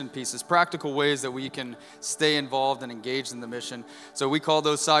connection pieces, practical ways that we can stay involved and engaged in the mission. So we call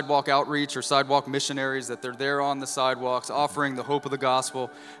those sidewalk outreach or sidewalk missionaries, that they're there on the sidewalks offering the hope of the gospel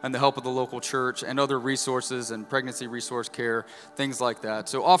and the help of the local church and other resources and pregnancy resource care, things like that.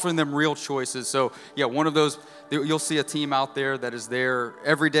 So offering them real choices. So yeah, one of those, you'll see a team out there that is there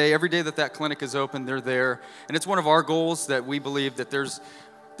every day that clinic is open, they're there. And it's one of our goals that we believe that there's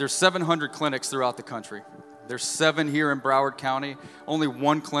 700 clinics throughout the country. There's 7 here in Broward County. Only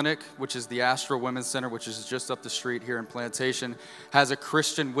one clinic, which is the Astra Women's Center, which is just up the street here in Plantation, has a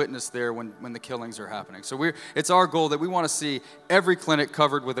Christian witness there when the killings are happening. So it's our goal that we want to see every clinic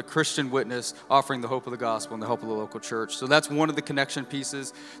covered with a Christian witness offering the hope of the gospel and the hope of the local church. So that's one of the connection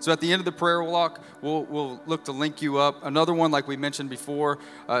pieces. So at the end of the prayer walk, we'll look to link you up. Another one, like we mentioned before,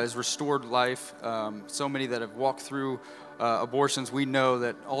 is Restored Life. So many that have walked through abortions, we know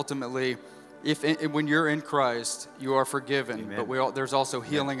that ultimately, when you're in Christ, you are forgiven. Amen. But there's also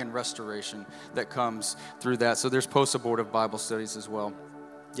healing and restoration that comes through that. So there's post-abortive Bible studies as well.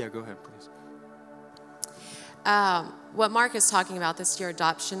 Yeah, go ahead, please. What Mark is talking about, this year,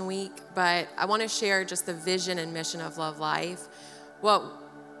 Adoption Week, but I want to share just the vision and mission of Love Life.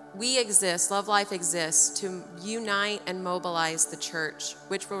 Love Life exists to unite and mobilize the church,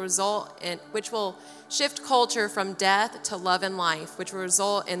 which will shift culture from death to love and life, which will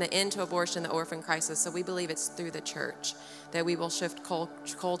result in the end to abortion, the orphan crisis. So we believe it's through the church that we will shift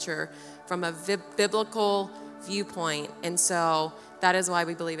culture from a biblical viewpoint. And so that is why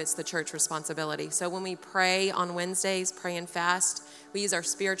we believe it's the church responsibility. So when we pray on Wednesdays, pray and fast, we use our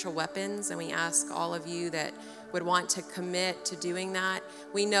spiritual weapons, and we ask all of you that would want to commit to doing that.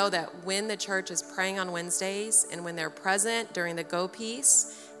 We know that when the church is praying on Wednesdays and when they're present during the Go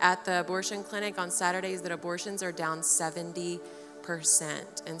Piece at the abortion clinic on Saturdays, that abortions are down 70%.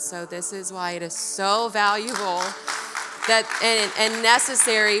 And so this is why it is so valuable and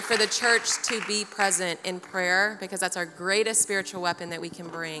necessary for the church to be present in prayer, because that's our greatest spiritual weapon that we can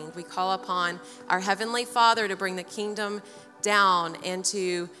bring. We call upon our Heavenly Father to bring the kingdom down and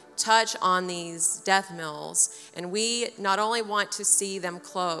to touch on these death mills. And we not only want to see them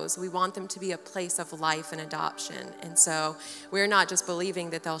close, we want them to be a place of life and adoption. And so we're not just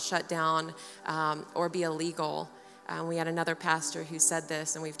believing that they'll shut down or be illegal. We had another pastor who said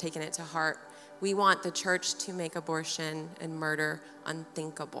this, and we've taken it to heart. We want the church to make abortion and murder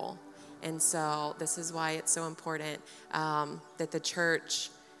unthinkable. And so this is why it's so important that the church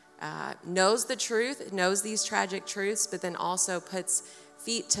knows the truth, knows these tragic truths, but then also puts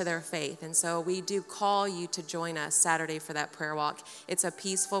feet to their faith. And so we do call you to join us Saturday for that prayer walk. It's a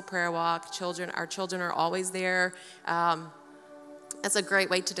peaceful prayer walk. Our children are always there. That's a great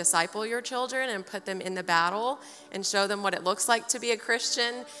way to disciple your children and put them in the battle and show them what it looks like to be a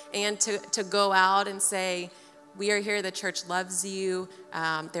Christian, and to go out and say, we are here, the church loves you,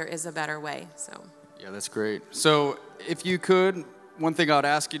 there is a better way. So yeah, that's great. So if you could, one thing I'd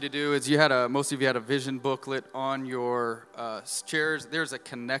ask you to do is most of you had a vision booklet on your chairs. There's a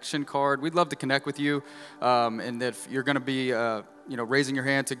connection card. We'd love to connect with you, and if you're going to be raising your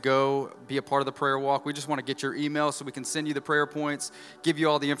hand to go be a part of the prayer walk, we just want to get your email so we can send you the prayer points, give you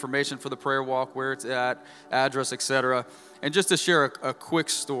all the information for the prayer walk, where it's at, address, etc. And just to share a quick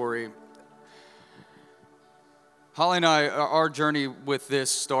story, Holly and I, our journey with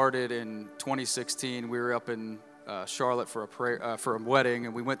this started in 2016. We were up in Charlotte for a wedding,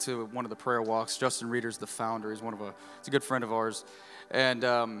 and we went to one of the prayer walks. Justin Reeder's the founder. He's a good friend of ours. And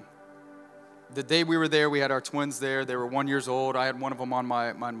the day we were there, we had our twins there. They were 1 year old. I had one of them on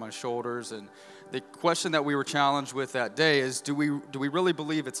my shoulders. And the question that we were challenged with that day is, do we really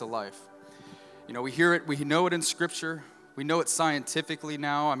believe it's a life? We hear it, we know it in Scripture. We know it scientifically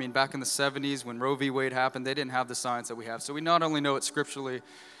now. I mean, back in the 70s when Roe v. Wade happened, they didn't have the science that we have. So we not only know it scripturally,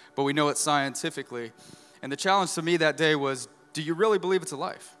 but we know it scientifically. And the challenge to me that day was, do you really believe it's a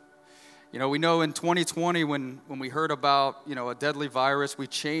life? We know in 2020 when we heard about, a deadly virus, we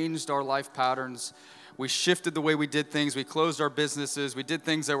changed our life patterns. We shifted the way we did things. We closed our businesses. We did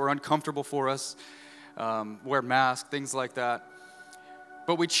things that were uncomfortable for us, wear masks, things like that.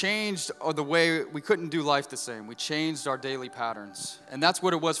 But we changed the way, we couldn't do life the same. We changed our daily patterns. And that's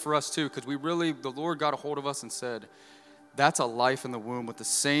what it was for us too, because the Lord got a hold of us and said, that's a life in the womb with the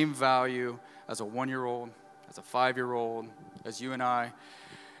same value as a 1-year-old, as a 5-year-old, as you and I.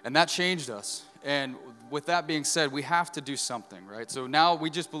 And that changed us. And with that being said, we have to do something, right? So now we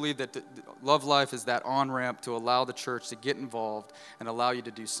just believe that Love Life is that on-ramp to allow the church to get involved and allow you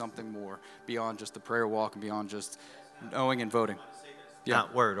to do something more beyond just the prayer walk and beyond just knowing and voting. Yeah.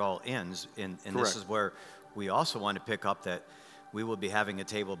 Not where it all ends. And this is where we also want to pick up that we will be having a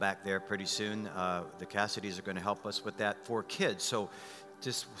table back there pretty soon. The Cassidys are going to help us with that for kids. So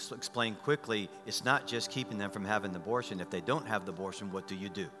just explain quickly, it's not just keeping them from having the abortion. If they don't have the abortion, what do you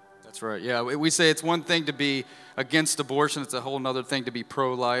do? That's right. Yeah, we say it's one thing to be against abortion. It's a whole other thing to be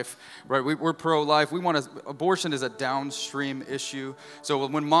pro-life, right? We're pro-life. Abortion is a downstream issue. So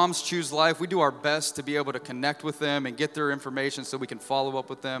when moms choose life, we do our best to be able to connect with them and get their information so we can follow up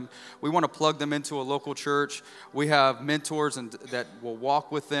with them. We want to plug them into a local church. We have mentors that will walk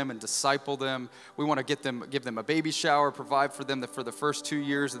with them and disciple them. We want to give them a baby shower, provide for them for the first 2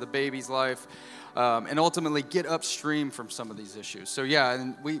 years of the baby's life. And ultimately get upstream from some of these issues. So yeah,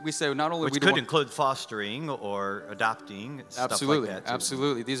 and we say not only which could include fostering or adopting, absolutely, stuff like that.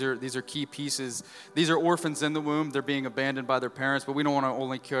 Absolutely. These are key pieces. These are orphans in the womb. They're being abandoned by their parents, but we don't want to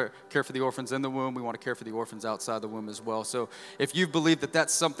only care for the orphans in the womb. We want to care for the orphans outside the womb as well. So if you believe that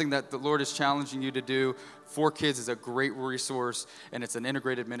that's something that the Lord is challenging you to do, 4Kids is a great resource, and it's an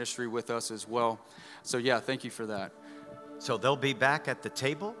integrated ministry with us as well. So yeah, thank you for that. So they'll be back at the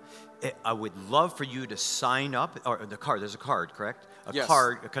table. I would love for you to sign up, or the card, there's a card, correct? Yes.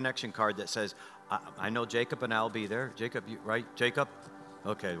 A connection card that says, I know Jacob and I'll be there. Jacob, right? Jacob?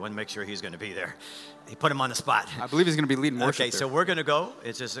 Okay, I want to make sure he's going to be there. He put him on the spot. I believe he's going to be leading worship. Okay, so we're going to go.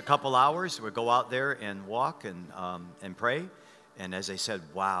 It's just a couple hours. We'll go out there and walk and pray. And as I said,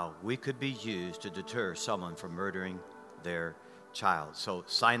 wow, we could be used to deter someone from murdering their child. So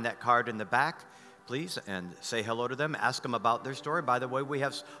sign that card in the back, please, and say hello to them. Ask them about their story. By the way, we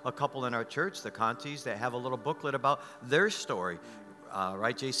have a couple in our church, the Contis, that have a little booklet about their story.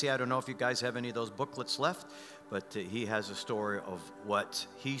 Right, JC? I don't know if you guys have any of those booklets left, but he has a story of what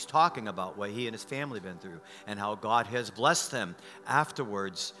he's talking about, what he and his family have been through, and how God has blessed them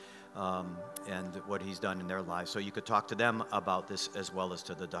afterwards, and what he's done in their lives. So you could talk to them about this as well as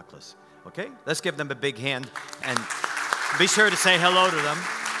to the Douglas. Okay? Let's give them a big hand, and be sure to say hello to them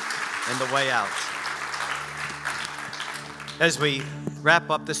on the way out. As we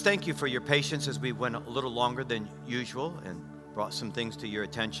wrap up this, thank you for your patience as we went a little longer than usual and brought some things to your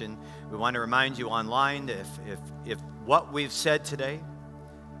attention. We want to remind you online, if what we've said today,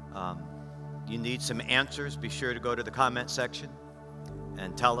 you need some answers, be sure to go to the comment section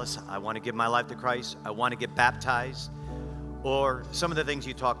and tell us, I want to give my life to Christ, I want to get baptized, or some of the things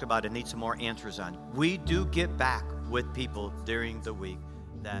you talked about and need some more answers on. We do get back with people during the week.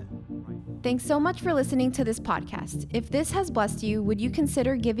 Thanks so much for listening to this podcast. If this has blessed you, would you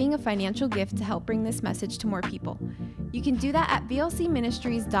consider giving a financial gift to help bring this message to more people? You can do that at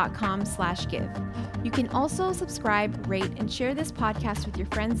vlcministries.com/give. You can also subscribe, rate, and share this podcast with your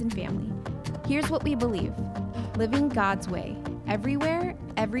friends and family. Here's what we believe: living God's way, everywhere,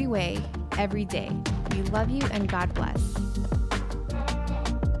 every way, every day. We love you and God bless.